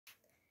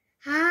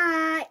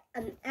Hi,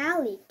 I'm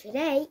Elly.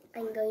 Today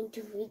I'm going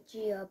to read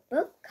you a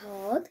book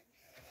called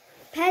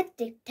Pet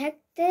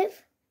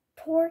Detective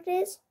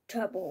Tortoise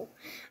Trouble.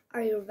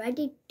 Are you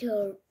ready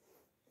to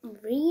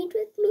read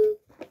with me?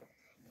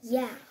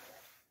 Yeah.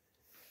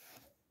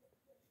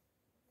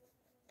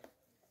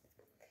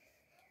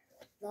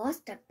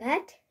 Lost a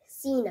pet?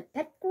 Seen a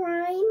pet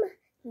crime?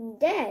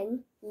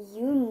 Then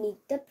you need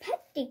the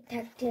pet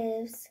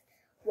detectives.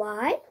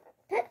 Why?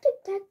 Pet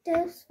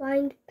detectives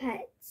find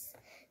pets.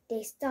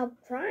 They stop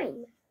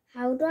crime.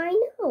 How do I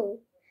know?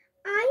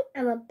 I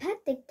am a pet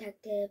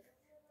detective.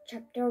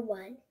 Chapter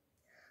 1.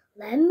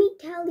 Let me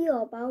tell you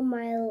about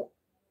my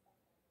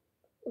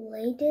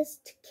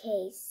latest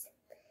case.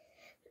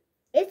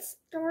 It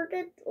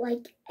started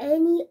like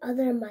any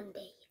other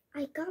Monday.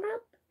 I got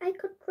up, I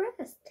got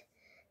dressed.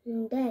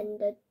 And then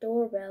the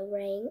doorbell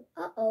rang.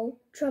 Uh-oh,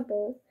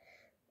 trouble.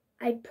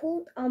 I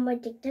pulled on my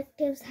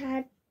detective's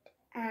hat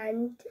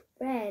and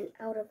ran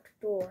out of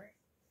the door.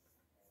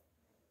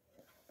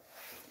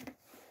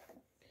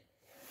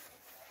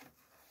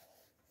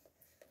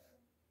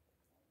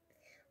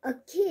 A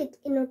kid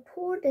in a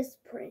tortoise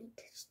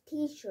print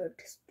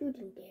t-shirt stood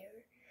in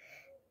there.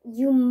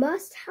 You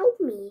must help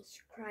me,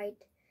 she cried.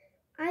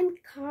 I'm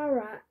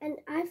Kara and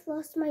I've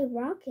lost my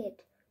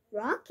rocket.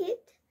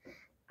 Rocket?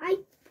 I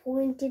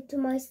pointed to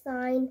my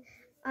sign.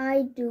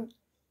 I do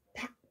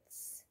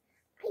pets.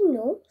 I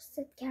know,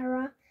 said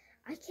Kara.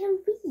 I can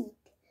read.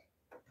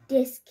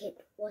 This kid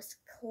was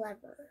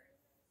clever.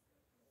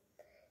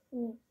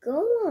 Go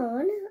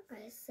on,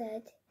 I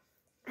said.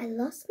 I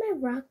lost my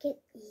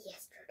rocket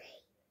yesterday.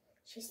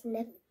 She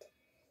sniffed.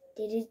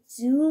 Did it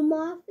zoom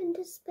off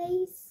into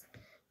space?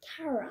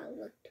 Kara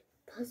looked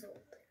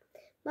puzzled.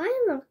 My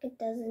rocket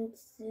doesn't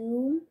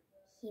zoom,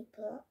 he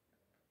plods.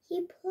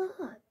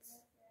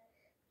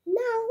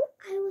 Now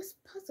I was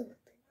puzzled.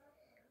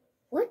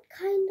 What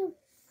kind of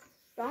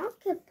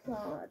rocket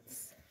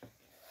plods?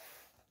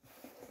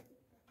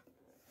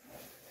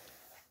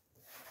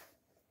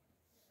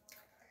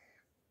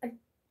 A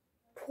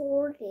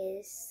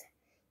tortoise,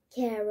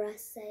 Kara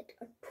said.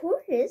 A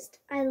tortoise?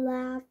 I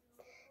laughed.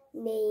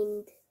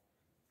 Named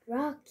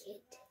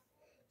Rocket.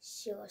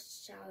 She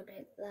was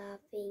shouted,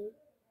 laughing.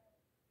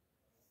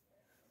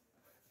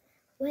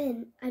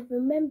 When I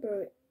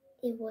remembered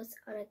it was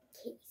on a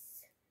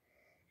case.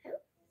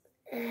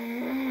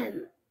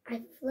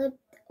 I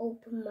flipped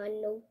open my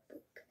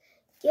notebook.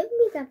 Give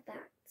me the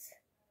facts.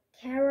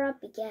 Kara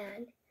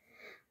began.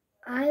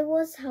 I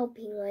was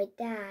helping my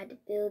dad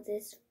build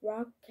this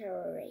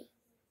rockery.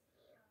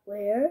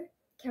 Where?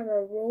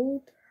 Kara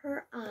rolled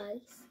her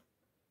eyes.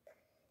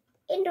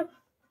 In the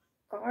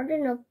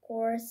garden, of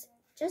course.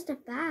 Just the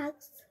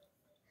facts.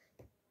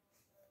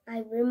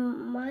 I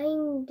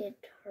reminded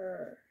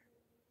her.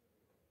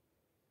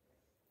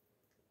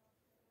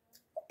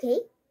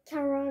 Okay,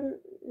 Kara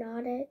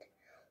nodded.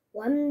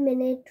 1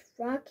 minute,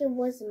 Rocket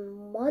was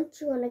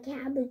munching on a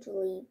cabbage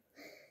leaf.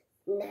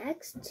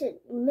 Next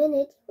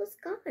minute, he was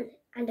gone.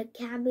 And the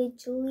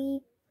cabbage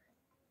leaf,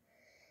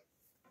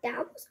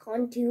 that was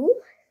gone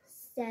too,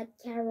 said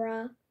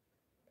Kara.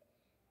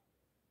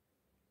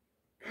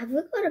 Have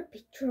we got a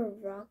picture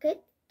of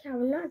Rocket? Kara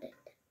nodded.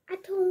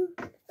 At home.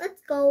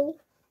 Let's go.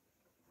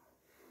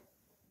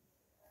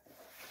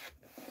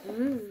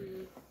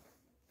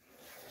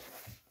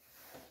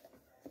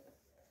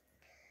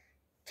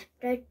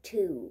 Chapter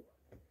 2.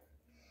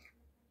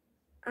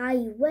 I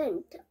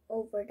went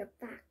over the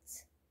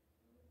facts.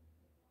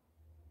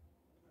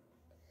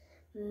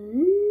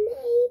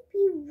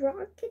 Maybe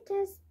Rocket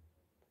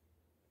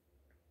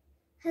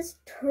has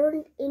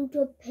turned into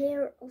a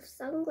pair of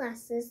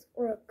sunglasses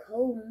or a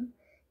comb.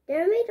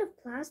 They're made of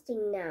plastic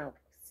now,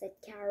 said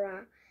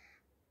Kara.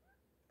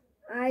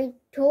 I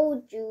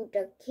told you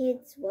the kid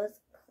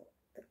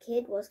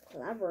was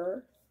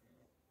clever.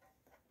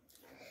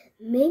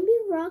 Maybe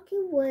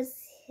Rocket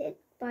was hit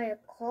by a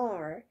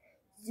car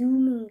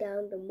zooming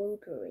down the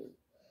motorway.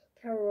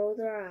 Kara rolled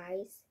her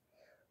eyes.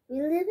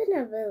 We live in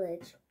a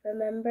village,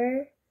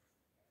 remember?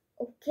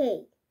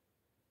 Okay.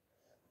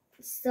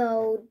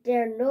 So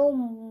there are no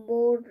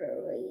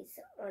motorways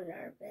on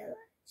our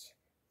village.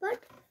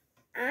 But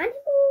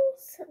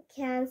animals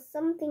can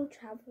something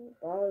travel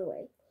a long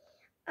way.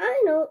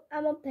 I know,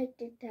 I'm a pet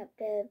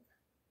detective.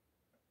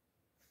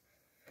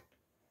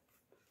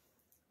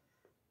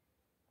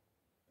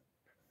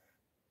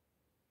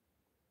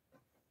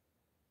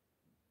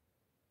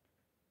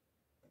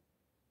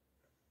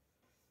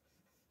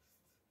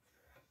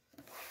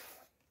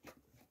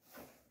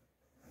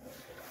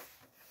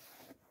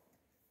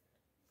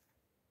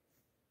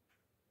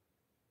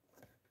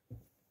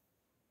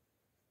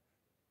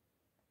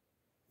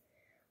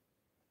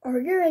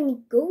 Are there any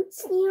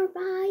goats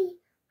nearby?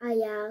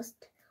 I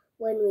asked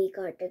when we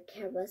got to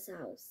Kara's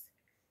house.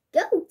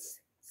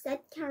 Goats, said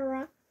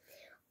Kara,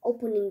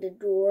 opening the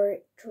door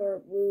to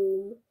her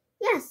room.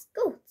 Yes,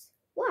 goats.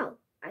 Wow.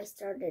 I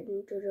started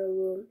into the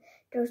room.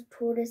 There's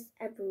tortoises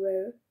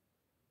everywhere.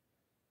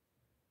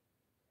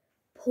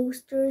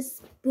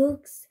 Posters,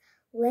 books,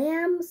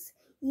 lamps,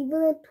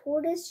 even a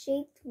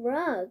tortoise-shaped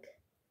rug.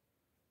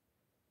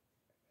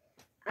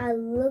 I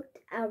looked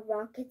at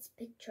Rocket's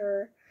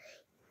picture.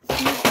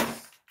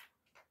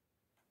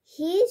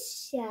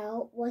 His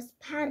shell was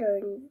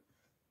patterned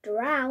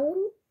brown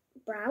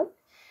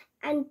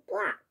and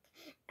black,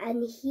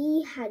 and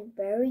he had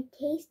very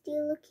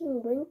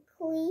tasty-looking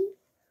wrinkly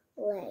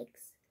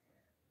legs.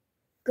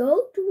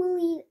 Goat will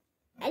eat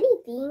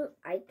anything,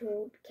 I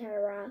told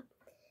Kara.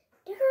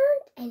 There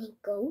aren't any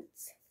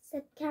goats,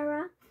 said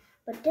Kara,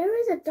 but there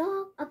is a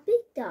dog, a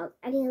big dog,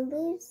 and he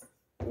lives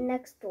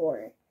next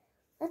door.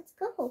 Let's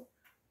go.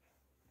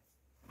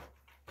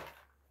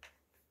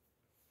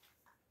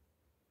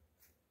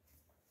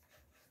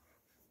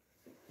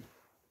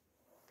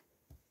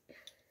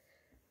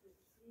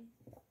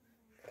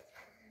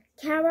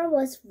 Kara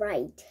was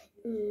right.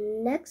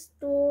 Next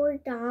door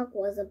dog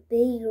was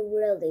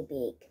really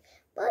big,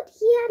 but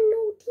he had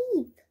no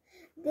teeth.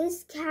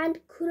 This cat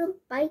couldn't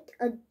bite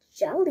a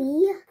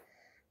jelly,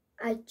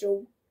 I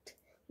joked.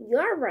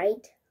 You're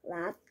right,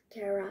 laughed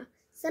Kara.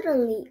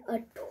 Suddenly, a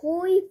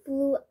toy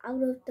flew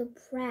out of the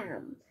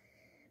pram,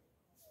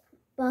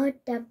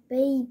 but the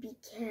baby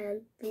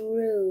can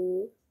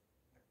threw.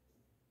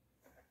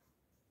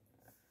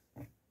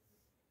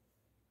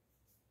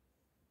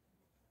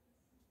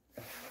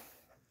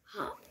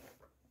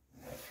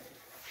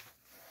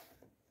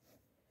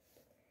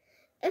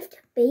 If the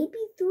baby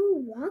threw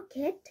a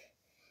rocket,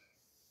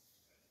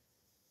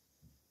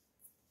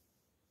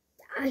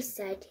 I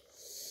said,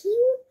 he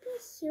would be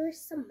here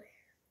somewhere.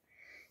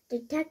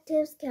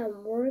 Detectives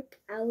can work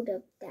out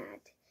of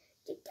that.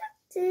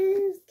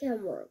 Detectives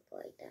can work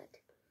like that.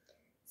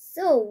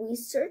 So we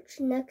searched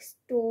next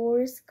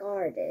door's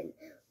garden.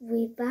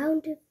 We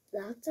found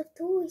lots of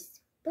toys,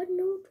 but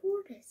no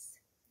tortoise.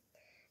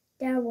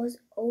 There was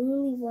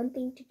only one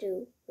thing to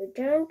do.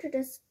 Return to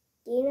the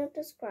scene of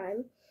the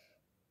crime.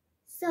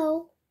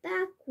 So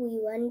back we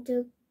went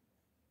to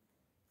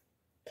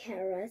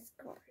Kara's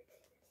garden.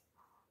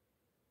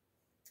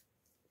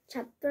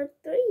 Chapter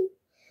 3.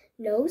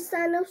 No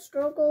sign of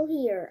struggle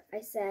here,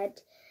 I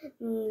said,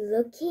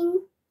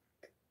 looking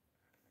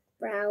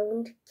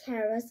round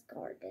Kara's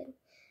garden.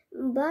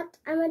 But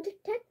I'm a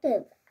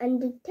detective,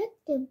 and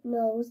detective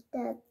knows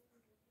that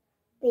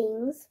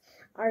things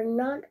are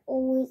not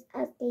always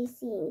as they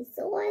seem.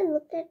 So I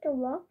looked at the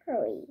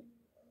rockery.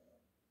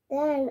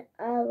 Then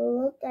I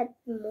looked at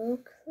more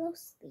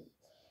closely.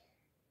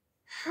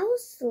 How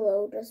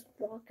slow does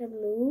rocket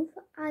move?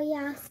 I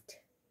asked.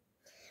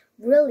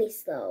 Really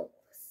slow,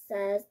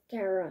 says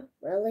Kara.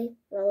 Really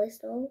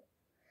slow?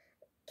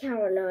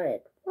 Kara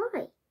nodded.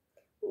 Why?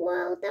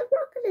 Well, that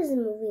rocket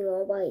isn't moving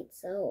all by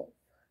itself.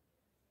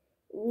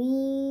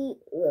 We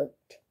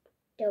looked.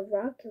 The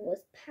rocket was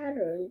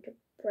patterned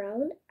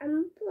brown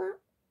and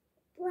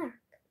black,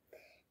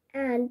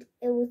 and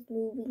it was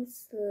moving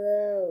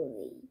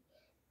slowly.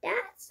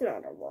 That's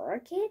not a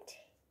rocket,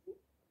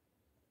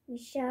 we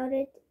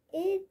shouted.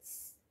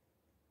 It's...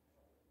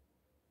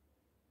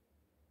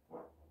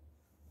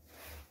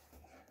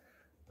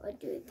 What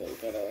do you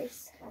think it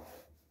is?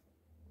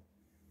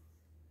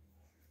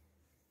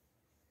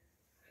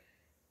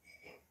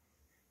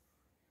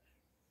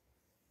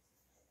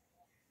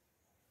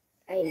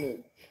 I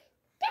mean,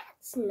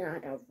 that's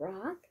not a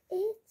rock,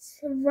 it's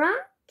a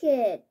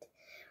rocket.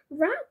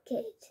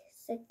 Rocket,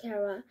 said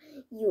Kara.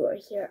 You are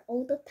here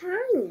all the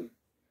time.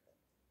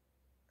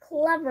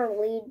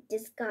 Cleverly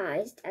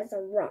disguised as a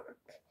rock,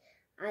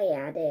 I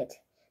added.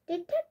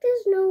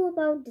 Detectives know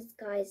about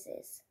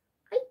disguises.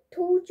 I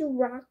told you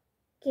rocket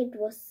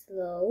was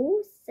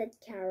slow, said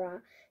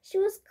Kara. She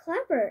was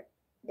clever,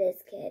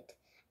 this kid.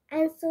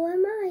 And so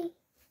am I.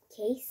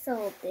 Case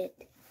solved it,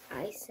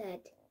 I said.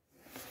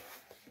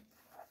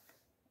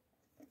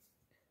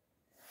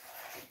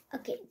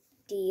 Okay,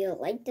 do you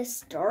like the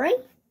story?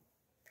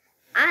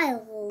 I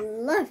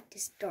love the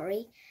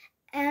story,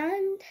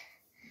 and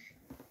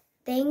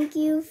thank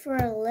you for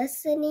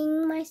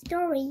listening my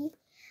story.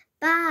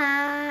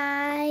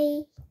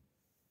 Bye.